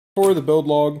For the build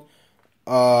log,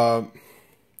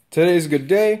 today's a good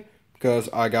day because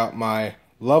I got my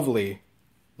lovely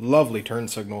turn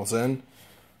signals in.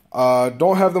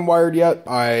 Don't have them wired yet.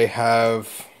 I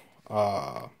have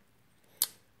the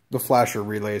flasher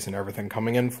relays and everything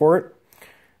coming in for it.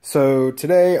 So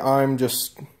today I'm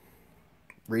just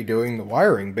redoing the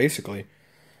wiring, basically.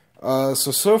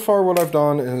 So far what I've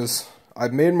done is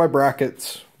I've made my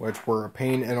brackets, which were a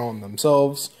pain in on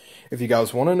themselves. If you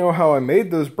guys want to know how I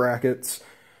made those brackets,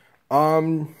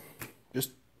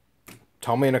 just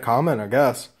tell me in a comment, I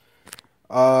guess.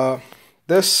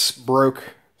 This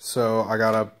broke, so I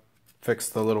gotta fix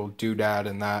the little doodad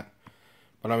in that.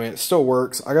 But I mean, it still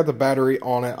works. I got the battery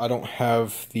on it. I don't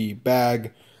have the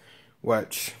bag,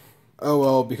 which, oh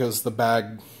well, because the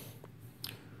bag,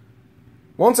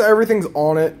 once everything's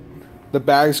on it, the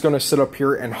bag's gonna sit up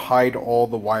here and hide all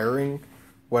the wiring,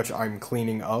 which I'm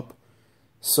cleaning up.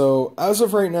 So, as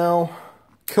of right now,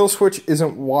 kill switch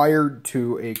isn't wired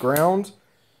to a ground,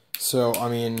 so, I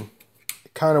mean,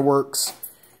 it kind of works.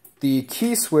 The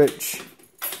key switch,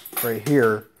 right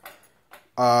here,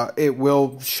 it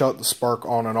will shut the spark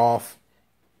on and off.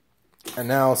 And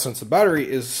now, since the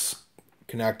battery is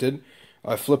connected,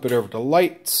 I flip it over to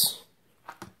lights,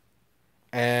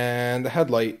 and the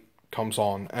headlight comes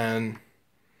on, and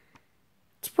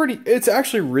it's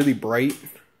actually really bright.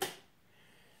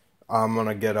 I'm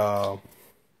gonna get a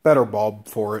better bulb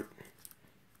for it,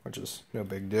 which is no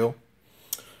big deal.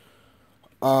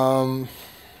 Clutch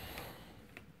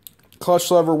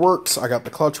lever works. I got the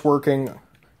clutch working.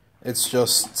 It's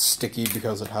just sticky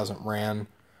because it hasn't ran.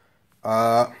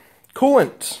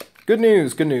 Coolant. Good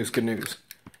news, good news, good news.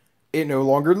 It no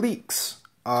longer leaks.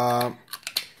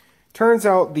 Turns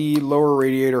out the lower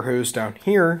radiator hose down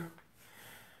here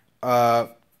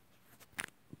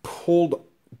pulled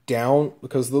down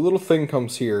because the little thing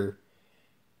comes here,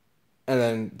 and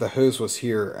then the hose was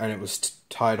here, and it was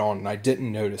tied on, and I didn't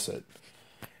notice it.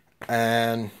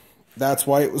 And that's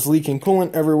why it was leaking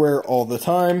coolant everywhere all the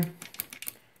time.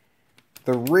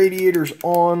 The radiator's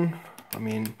on. I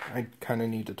mean, I kind of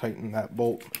need to tighten that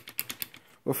bolt.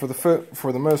 But for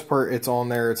the most part, it's on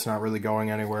there. It's not really going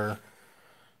anywhere.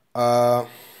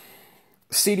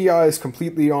 CDI is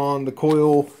completely on. The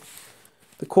coil's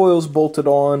bolted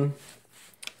on.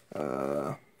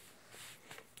 Let's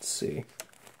see.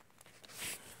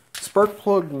 Spark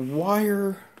plug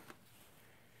wire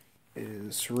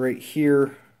is right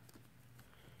here.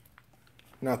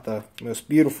 Not the most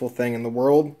beautiful thing in the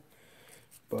world,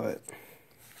 but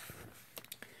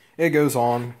it goes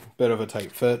on. Bit of a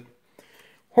tight fit.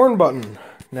 Horn button.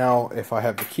 Now, if I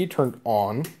have the key turned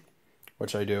on,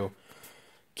 which I do,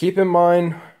 keep in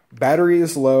mind, battery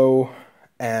is low,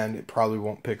 and it probably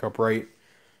won't pick up right,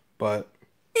 but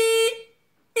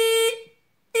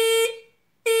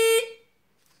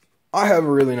I have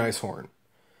a really nice horn.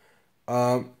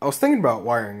 I was thinking about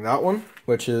wiring that one,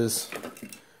 which is,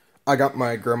 I got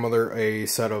my grandmother a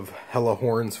set of hella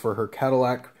horns for her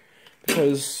Cadillac,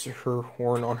 because her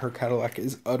horn on her Cadillac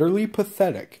is utterly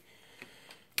pathetic.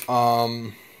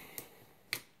 So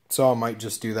I might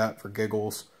just do that for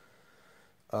giggles.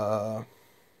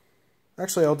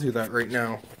 Actually, I'll do that right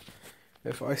now.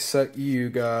 If I set you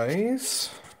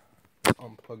guys,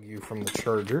 unplug you from the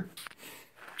charger.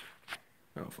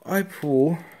 Now, if I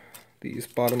pull these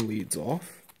bottom leads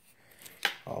off,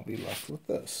 I'll be left with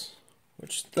this.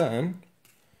 Which then,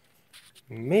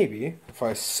 maybe, if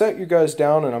I set you guys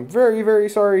down, and I'm very, very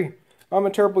sorry, I'm a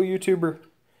terrible YouTuber.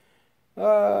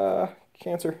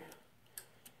 Cancer.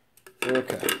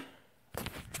 Okay.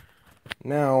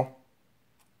 Now,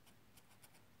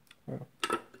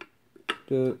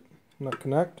 did it not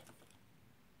connect?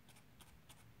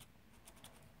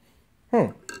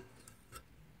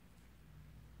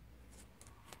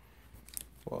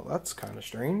 Well, that's kind of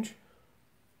strange.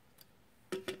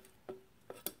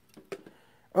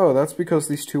 Oh, that's because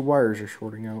these two wires are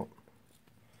shorting out.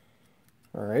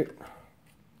 Alright.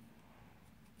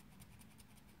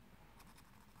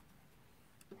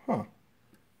 Huh.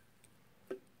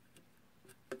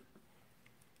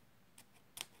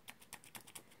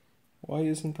 Why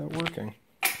isn't that working?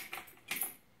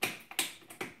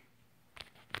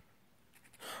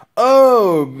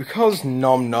 Oh, because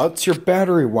numbnuts, your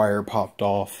battery wire popped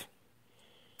off.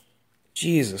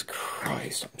 Jesus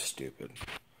Christ, I'm stupid.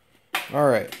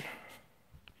 Alright.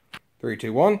 3,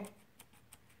 2, 1.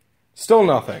 Still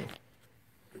nothing.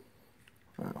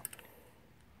 Oh.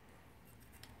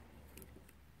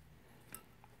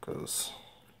 Because,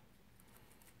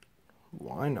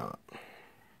 why not?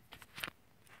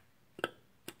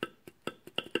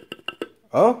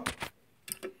 Oh,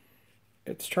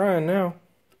 it's trying now.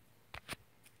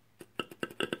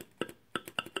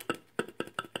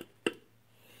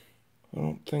 I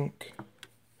don't think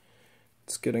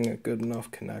it's getting a good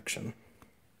enough connection.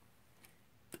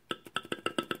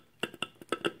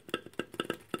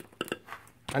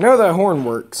 I know that horn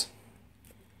works.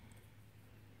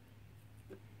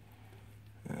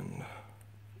 And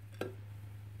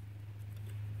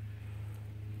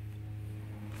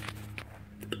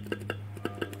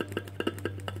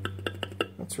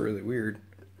that's really weird.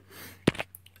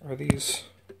 Are these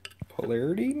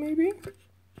polarity, maybe?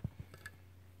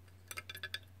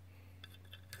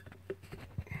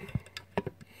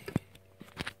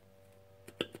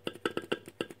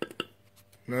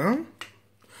 No?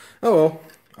 Oh well.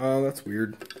 That's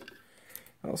weird.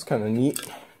 That was kind of neat.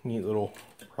 Neat little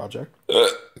project.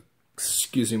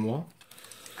 Excuse me.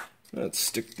 Let's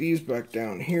stick these back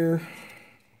down here.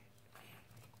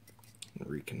 And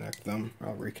reconnect them.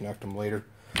 I'll reconnect them later.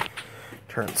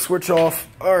 Turn the switch off.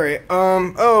 Alright,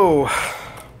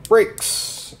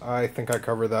 brakes. I think I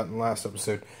covered that in the last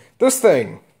episode. This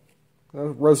thing. The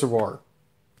reservoir.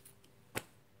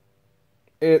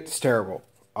 It's terrible.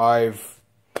 I've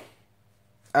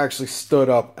actually stood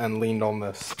up and leaned on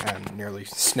this and nearly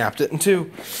snapped it in two.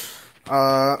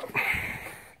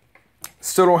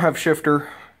 Still don't have shifter.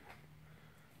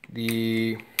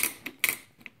 Yeah.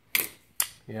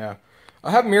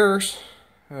 I have mirrors.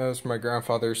 As my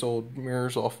grandfather's old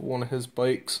mirrors off of one of his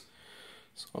bikes.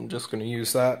 So I'm just going to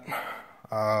use that.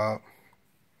 Yeah.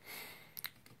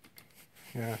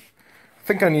 I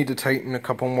think I need to tighten a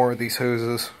couple more of these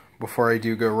hoses before I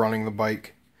do go running the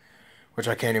bike. Which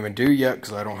I can't even do yet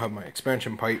because I don't have my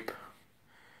expansion pipe.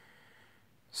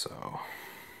 So,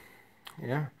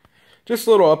 yeah. Just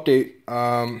a little update.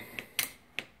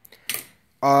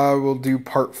 I will do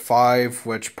part 5,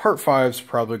 which part 5 is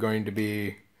probably going to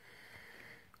be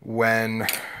when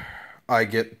I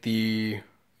get the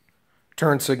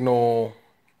turn signal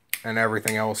and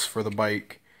everything else for the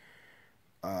bike.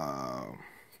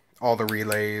 All the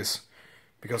relays.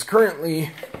 Because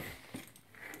currently,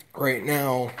 right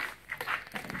now,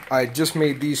 I just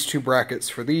made these 2 brackets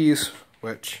for these,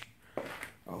 which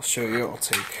I'll show you. I'll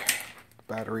take the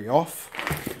battery off.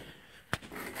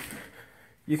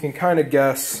 You can kind of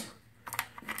guess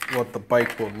what the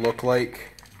bike will look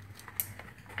like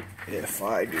if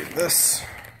I do this,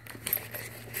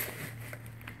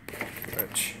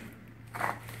 which,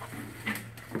 come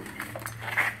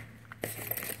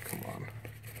on,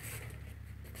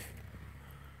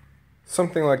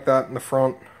 something like that in the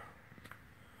front.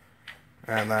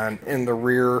 And then in the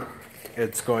rear,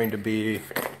 it's going to be,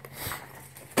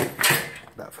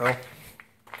 that fell.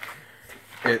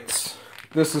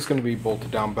 This is going to be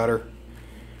bolted down better.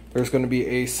 There's going to be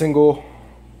a single,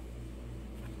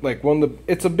 like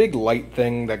it's a big light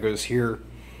thing that goes here.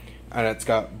 And it's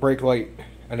got brake light,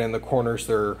 and in the corners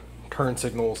there are turn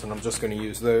signals, and I'm just going to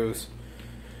use those.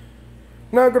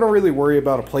 Not going to really worry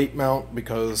about a plate mount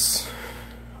because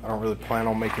I don't really plan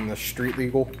on making this street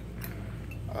legal.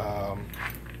 I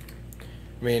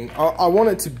mean, I want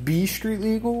it to be street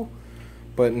legal,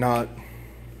 but not,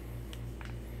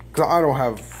 because I don't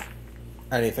have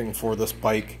anything for this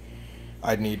bike.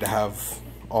 I'd need to have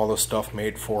all the stuff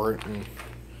made for it, and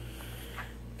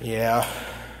yeah,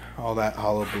 all that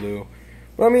hollow blue.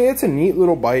 But I mean, it's a neat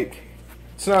little bike.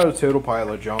 It's not a total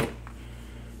pile of junk.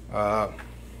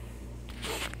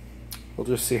 We'll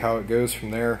just see how it goes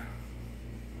from there.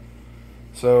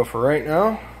 So for right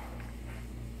now,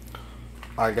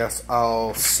 I guess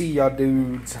I'll see ya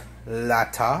dudes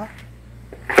later.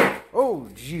 Oh,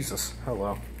 Jesus.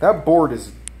 Hello. That board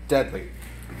is deadly.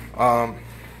 I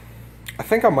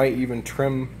think I might even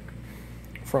trim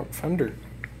front fender,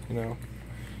 you know.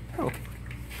 Oh.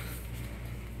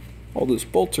 All those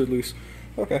bolts are loose.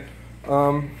 Okay.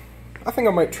 I think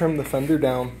I might trim the fender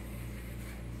down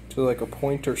to like a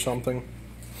point or something.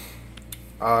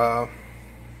 Or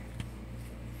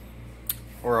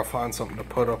I'll find something to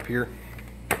put up here.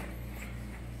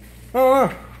 I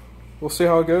don't know. We'll see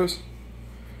how it goes.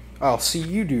 I'll see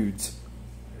you dudes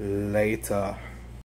later.